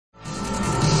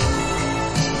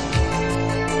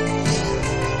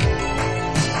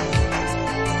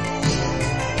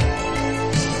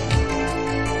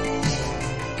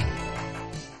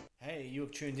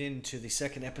in to the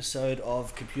second episode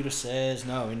of Computer Says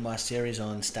No in my series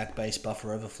on stack-based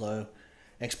buffer overflow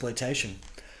exploitation.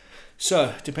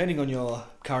 So, depending on your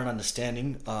current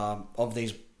understanding of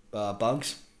these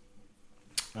bugs,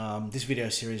 this video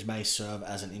series may serve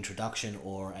as an introduction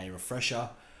or a refresher,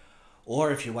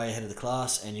 or if you're way ahead of the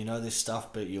class and you know this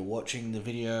stuff but you're watching the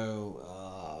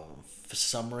video for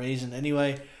some reason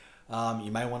anyway,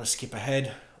 you may want to skip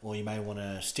ahead, or you may want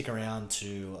to stick around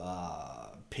to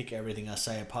pick everything I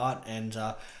say apart and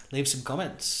leave some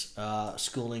comments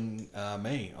schooling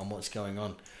me on what's going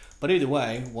on. But either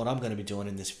way, what I'm going to be doing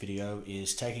in this video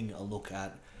is taking a look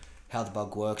at how the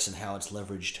bug works and how it's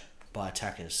leveraged by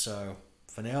attackers. So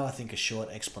for now, I think a short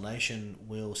explanation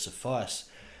will suffice.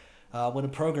 When a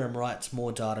program writes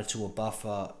more data to a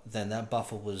buffer than that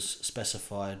buffer was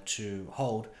specified to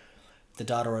hold, the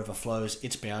data overflows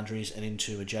its boundaries and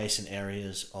into adjacent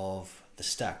areas of the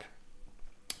stack,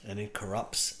 and it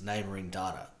corrupts neighboring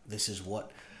data. This is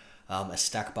what a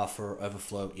stack buffer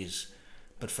overflow is.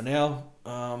 But for now,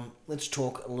 let's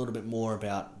talk a little bit more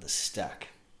about the stack.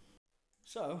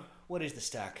 So, what is the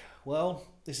stack? Well,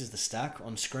 this is the stack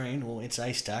on screen. Well, it's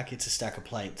a stack. It's a stack of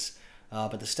plates.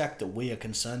 But the stack that we are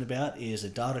concerned about is a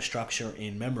data structure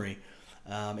in memory.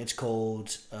 It's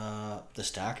called the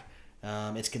stack.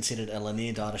 It's considered a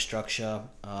linear data structure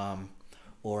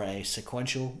or a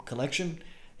sequential collection,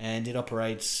 and it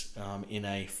operates in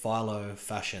a FILO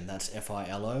fashion. That's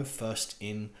FILO, first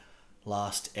in,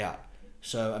 last out.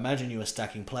 So imagine you are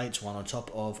stacking plates one on top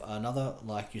of another,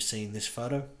 like you see in this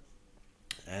photo,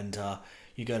 and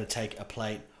you go to take a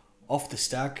plate off the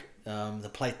stack.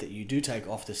 The plate that you do take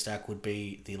off the stack would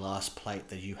be the last plate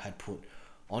that you had put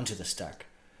onto the stack.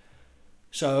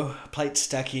 So plate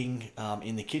stacking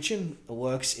in the kitchen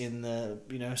works in the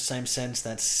same sense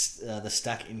that the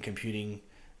stack in computing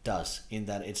does, in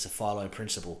that it's the FILO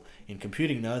principle. In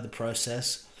computing, though, the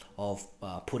process of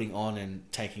putting on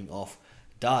and taking off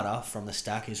data from the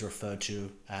stack is referred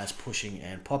to as pushing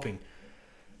and popping.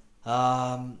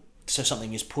 So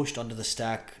something is pushed onto the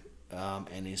stack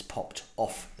and is popped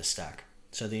off the stack.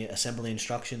 So the assembly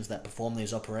instructions that perform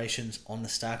these operations on the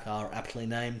stack are aptly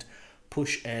named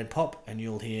push and pop, and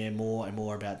you'll hear more and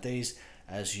more about these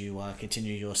as you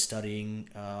continue your studying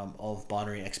of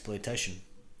binary exploitation.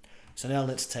 So now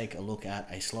let's take a look at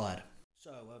a slide.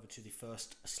 So over to the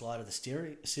first slide of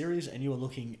the series, and you are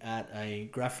looking at a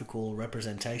graphical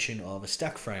representation of a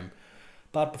stack frame.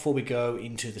 But before we go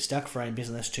into the stack frame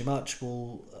business too much,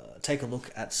 we'll take a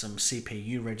look at some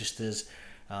CPU registers,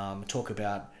 talk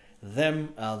about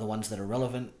them, the ones that are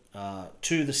relevant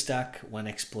to the stack when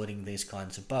exploiting these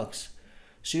kinds of bugs.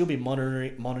 So you'll be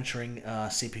monitoring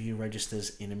CPU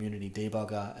registers in Immunity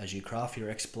Debugger as you craft your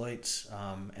exploits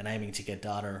and aiming to get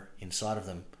data inside of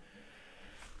them.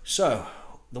 So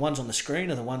the ones on the screen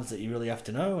are the ones that you really have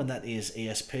to know, and that is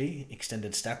ESP,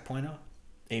 Extended Stack Pointer,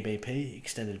 EBP,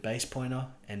 Extended Base Pointer,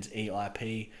 and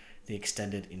EIP, the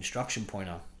Extended Instruction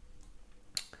Pointer.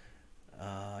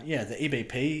 The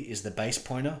EBP is the base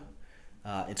pointer.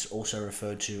 It's also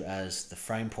referred to as the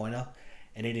frame pointer,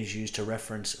 and it is used to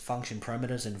reference function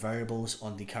parameters and variables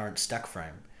on the current stack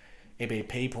frame.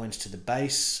 EBP points to the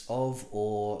base of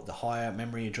or the higher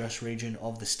memory address region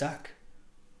of the stack.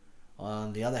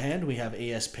 On the other hand, we have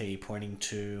ESP pointing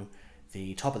to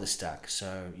the top of the stack.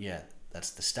 So yeah, that's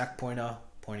the stack pointer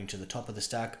pointing to the top of the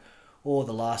stack, or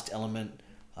the last element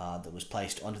that was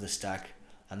placed onto the stack,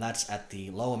 and that's at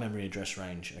the lower memory address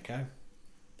range. Okay.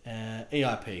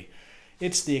 EIP,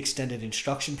 it's the extended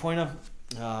instruction pointer,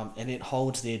 and it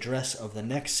holds the address of the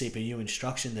next CPU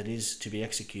instruction that is to be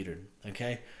executed.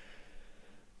 Okay.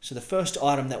 So the first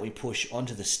item that we push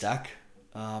onto the stack,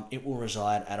 it will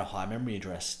reside at a high memory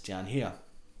address down here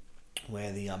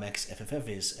where the XFFF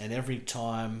is, and every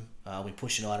time we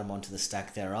push an item onto the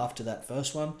stack thereafter that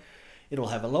first one, it'll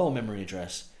have a lower memory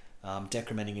address,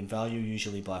 decrementing in value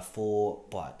usually by 4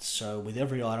 bytes. So with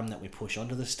every item that we push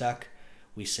onto the stack,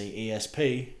 we see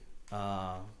the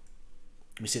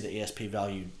ESP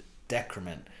value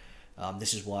decrement.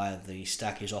 This is why the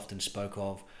stack is often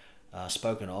spoken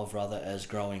of as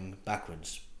growing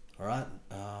backwards. All right.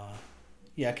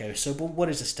 Okay, so what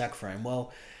is a stack frame?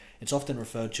 Well, it's often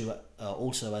referred to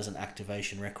also as an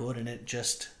activation record, and it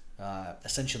just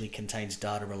essentially contains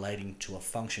data relating to a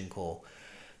function call.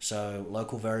 So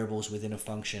local variables within a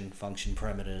function, function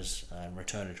parameters, and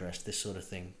return address, this sort of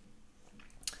thing.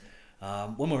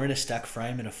 When we're in a stack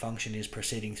frame and a function is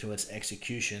proceeding through its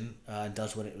execution and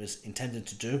does what it was intended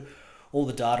to do, all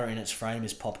the data in its frame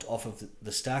is popped off of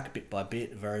the stack bit by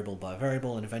bit, variable by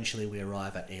variable, and eventually we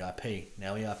arrive at EIP.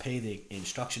 Now EIP, the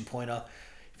instruction pointer,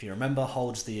 if you remember,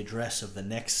 holds the address of the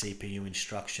next CPU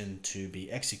instruction to be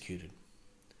executed.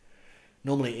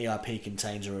 Normally EIP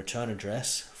contains a return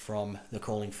address from the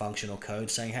calling function or code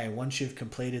saying, hey, once you've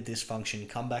completed this function,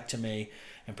 come back to me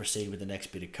and proceed with the next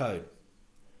bit of code.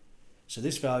 So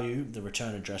this value, the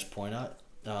return address pointer,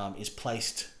 is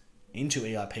placed into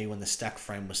EIP when the stack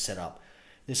frame was set up.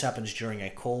 This happens during a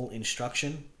call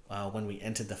instruction when we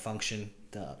entered the function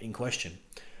in question.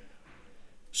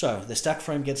 So the stack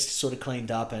frame gets sort of cleaned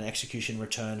up and execution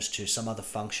returns to some other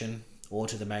function or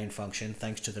to the main function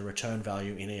thanks to the return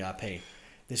value in EIP.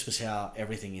 This was how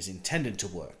everything is intended to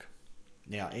work.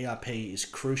 Now EIP is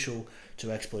crucial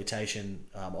to exploitation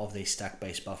of these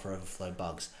stack-based buffer overflow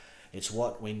bugs. It's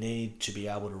what we need to be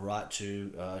able to write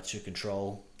to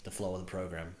control the flow of the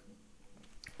program.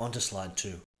 On to slide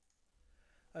 2.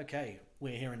 Okay,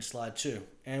 we're here in slide 2,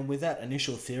 and with that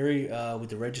initial theory with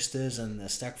the registers and the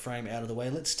stack frame out of the way,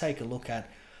 let's take a look at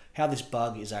how this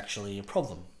bug is actually a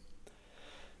problem.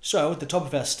 So at the top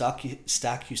of our stack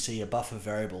you see a buffer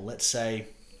variable. Let's say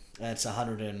it's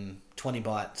 120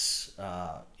 bytes.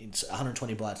 It's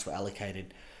 120 bytes were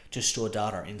allocated to store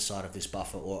data inside of this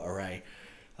buffer or array.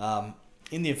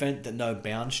 In the event that no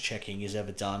bounds checking is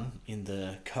ever done in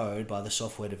the code by the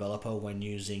software developer when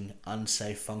using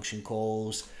unsafe function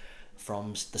calls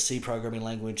from the C programming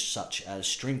language such as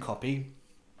string copy,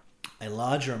 a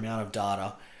larger amount of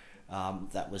data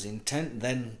was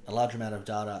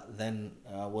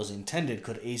intended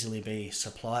could easily be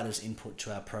supplied as input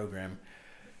to our program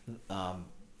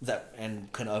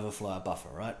and can overflow our buffer,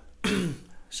 right?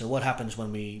 So what happens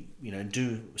when we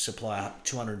do supply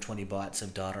 220 bytes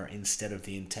of data instead of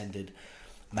the intended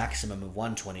maximum of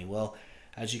 120? Well,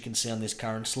 as you can see on this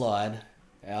current slide,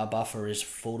 our buffer is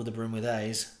full to the brim with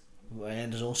A's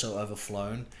and is also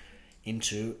overflown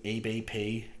into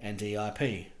EBP and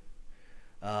EIP.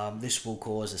 This will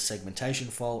cause a segmentation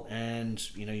fault,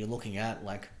 and you're looking at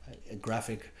like a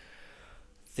graphic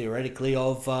theoretically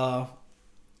of a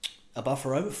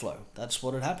buffer overflow. That's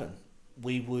what had happened.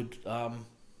 We would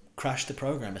crash the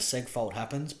program. A seg fault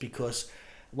happens because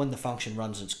when the function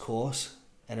runs its course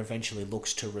and eventually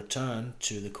looks to return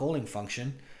to the calling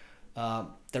function,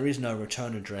 there is no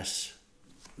return address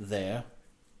there.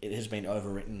 It has been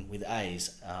overwritten with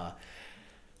A's.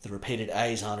 The repeated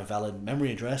A's aren't a valid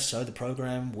memory address, so the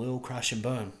program will crash and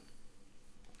burn.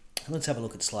 Let's have a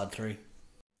look at slide 3.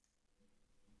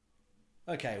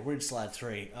 Okay, we're in slide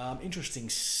 3. Interesting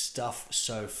stuff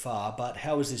so far, but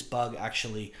how is this bug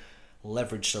actually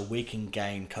leveraged so we can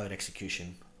gain code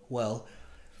execution? Well,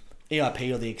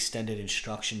 EIP, or the extended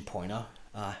instruction pointer,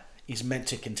 is meant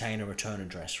to contain a return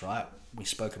address, right? We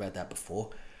spoke about that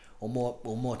before. Or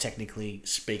more technically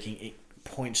speaking, it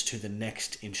points to the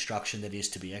next instruction that is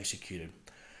to be executed.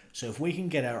 So if we can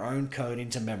get our own code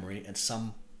into memory at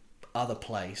some other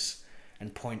place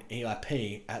and point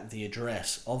EIP at the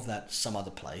address of that some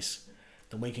other place,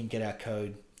 then we can get our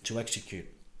code to execute.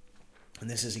 And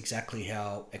this is exactly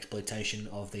how exploitation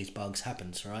of these bugs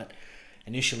happens, right?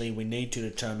 Initially, we need to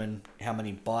determine how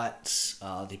many bytes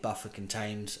the buffer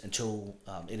contains until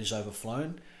it is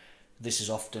overflown. This is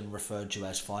often referred to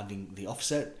as finding the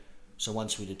offset. So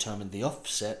once we determine the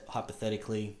offset,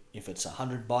 hypothetically, if it's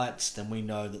 100 bytes, then we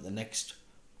know that the next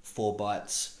 4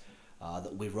 bytes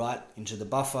that we write into the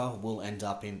buffer will end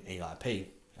up in EIP,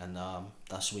 and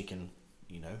thus we can,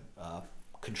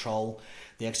 control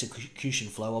the execution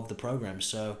flow of the program.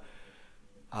 So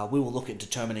we will look at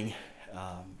determining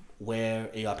where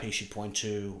EIP should point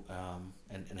to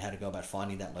and how to go about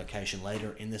finding that location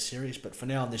later in the series. But for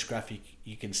now, on this graphic,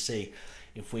 you can see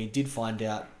if we did find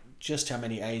out just how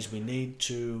many A's we need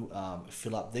to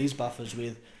fill up these buffers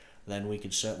with, then we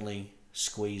could certainly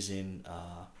squeeze in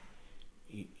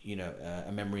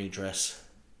a memory address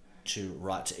to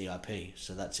write to EIP.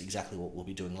 So that's exactly what we'll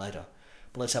be doing later.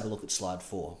 But let's have a look at slide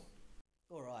 4.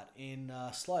 Alright, in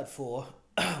slide 4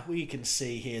 we can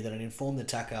see here that an informed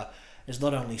attacker has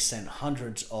not only sent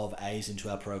hundreds of A's into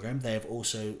our program, they have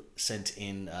also sent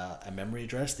in a memory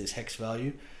address, this hex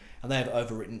value, and they have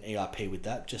overwritten EIP with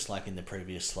that, just like in the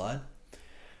previous slide.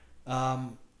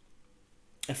 And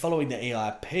following the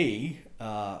EIP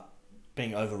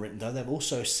being overwritten, though, they've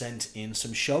also sent in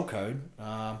some shellcode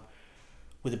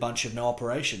with a bunch of no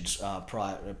operations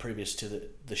previous to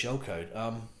the shellcode.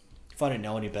 If I didn't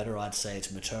know any better, I'd say it's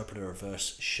an interpreter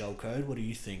reverse shellcode. What do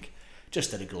you think?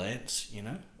 Just at a glance,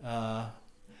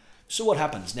 So what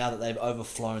happens now that they've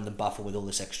overflown the buffer with all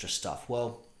this extra stuff?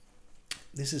 Well,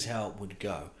 this is how it would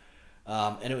go.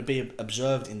 And it would be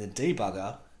observed in the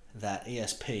debugger that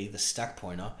ESP, the stack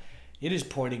pointer, it is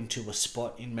pointing to a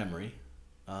spot in memory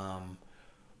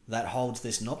that holds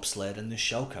this NOP sled and this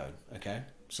shellcode. Okay,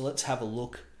 so let's have a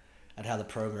look at how the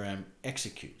program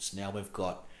executes. Now we've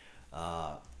got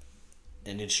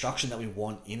an instruction that we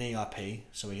want in EIP.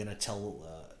 So we're going to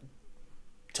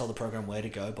tell the program where to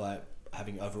go by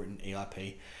having overwritten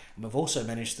EIP. And we've also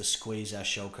managed to squeeze our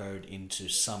shellcode into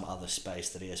some other space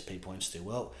that ESP points to.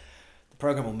 Well, the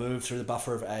program will move through the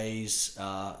buffer of A's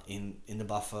in the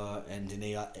buffer, and in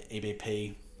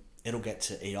EBP, it'll get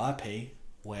to EIP,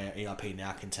 where EIP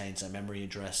now contains a memory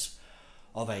address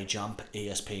of a jump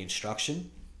ESP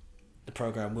instruction. The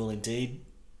program will indeed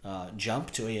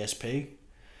jump to ESP.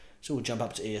 So we'll jump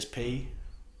up to ESP,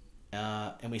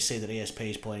 and we see that ESP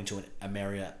is pointing to an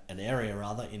area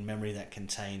in memory that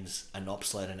contains an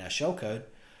obsolete in our shellcode.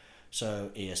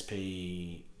 So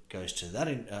ESP goes to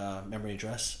that memory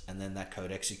address, and then that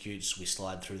code executes. We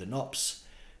slide through the NOPs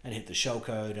and hit the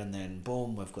shellcode, and then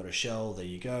boom, we've got a shell. There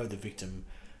you go. The victim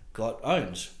got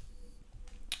owned.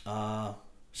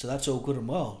 So that's all good and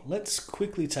well. Let's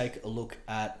quickly take a look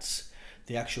at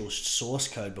the actual source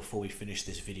code before we finish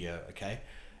this video, okay?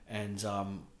 And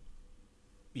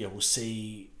yeah, we'll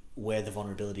see where the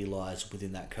vulnerability lies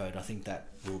within that code. I think that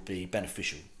will be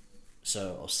beneficial.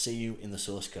 So I'll see you in the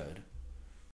source code.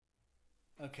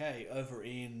 Okay, over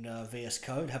in VS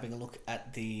Code, having a look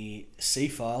at the C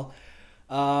file.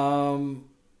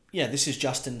 Yeah, this is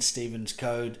Justin Stevens'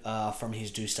 code from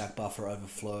his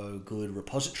Dostackbufferoverflowgood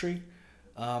repository.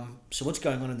 So what's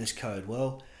going on in this code?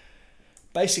 Well,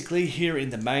 basically here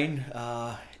in the main,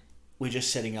 we're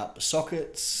just setting up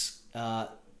sockets,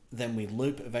 then we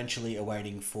loop, eventually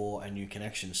awaiting for a new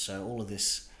connection. So all of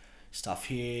this stuff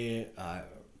here,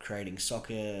 creating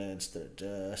sockets,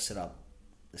 set up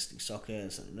listing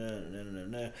sockets,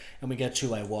 and we get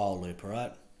to a while loop,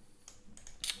 right?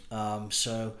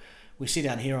 So we see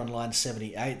down here on line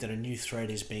 78 that a new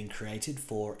thread is being created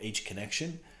for each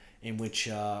connection, in which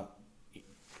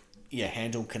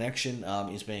handle connection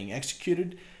is being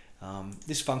executed.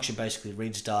 This function basically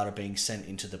reads data being sent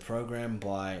into the program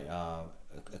by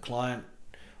a client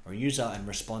or a user and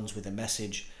responds with a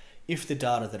message if the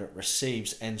data that it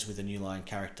receives ends with a new line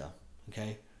character.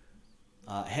 Okay.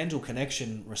 Handle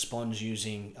connection responds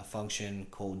using a function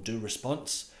called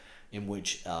doResponse, in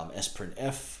which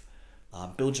sprintf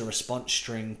builds a response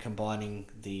string combining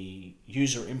the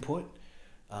user input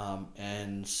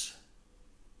and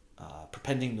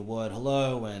prepending the word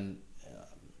hello and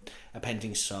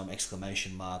appending some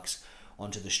exclamation marks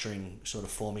onto the string, sort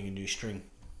of forming a new string.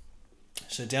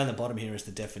 So down the bottom here is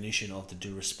the definition of the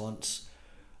doResponse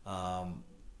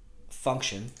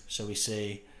function. So we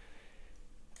see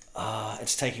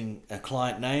it's taking a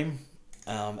client name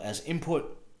as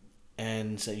input,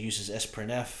 and it uses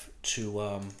sprintf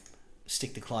to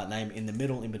stick the client name in the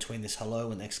middle, in between this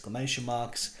hello and exclamation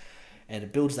marks, and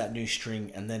it builds that new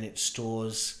string, and then it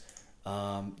stores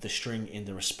the string in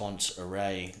the response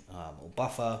array or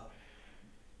buffer.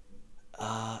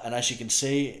 And as you can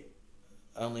see,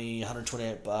 only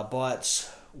 128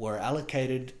 bytes were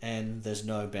allocated, and there's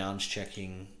no bounds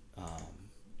checking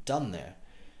done there.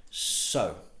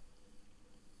 So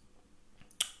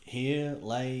here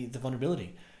lay the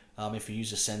vulnerability. If a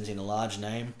user sends in a large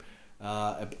name,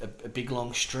 a big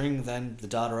long string, then the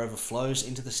data overflows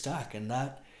into the stack, and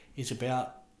that is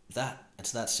about that.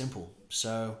 It's that simple.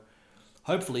 So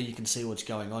hopefully you can see what's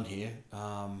going on here,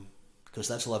 because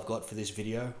that's all I've got for this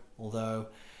video. Although,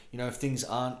 you know, if things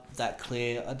aren't that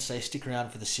clear, I'd say stick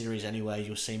around for the series anyway.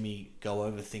 You'll see me go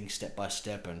over things step by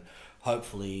step, and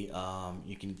hopefully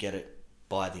you can get it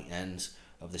by the end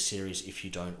of the series if you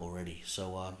don't already.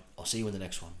 So I'll see you in the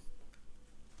next one.